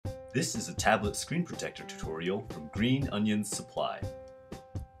This is a tablet screen protector tutorial from Green Onions Supply.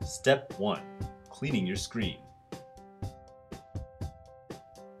 Step 1. Cleaning your screen.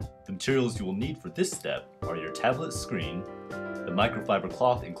 The materials you will need for this step are your tablet screen, the microfiber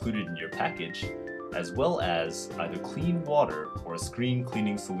cloth included in your package, as well as either clean water or a screen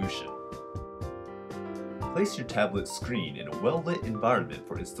cleaning solution. Place your tablet screen in a well-lit environment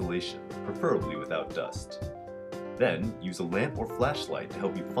for installation, preferably without dust. Then, use a lamp or flashlight to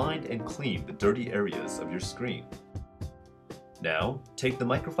help you find and clean the dirty areas of your screen. Now, take the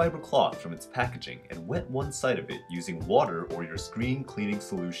microfiber cloth from its packaging and wet one side of it using water or your screen cleaning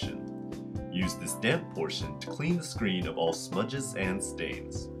solution. Use this damp portion to clean the screen of all smudges and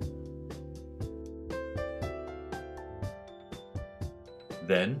stains.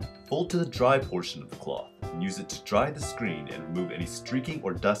 Then, fold to the dry portion of the cloth and use it to dry the screen and remove any streaking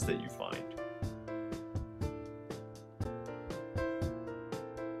or dust that you find.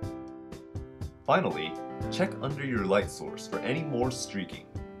 Finally, check under your light source for any more streaking.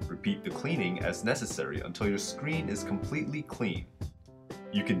 Repeat the cleaning as necessary until your screen is completely clean.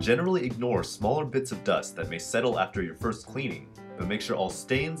 You can generally ignore smaller bits of dust that may settle after your first cleaning, but make sure all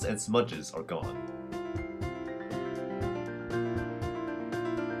stains and smudges are gone.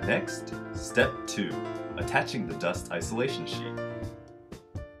 Next, step 2, attaching the dust isolation sheet.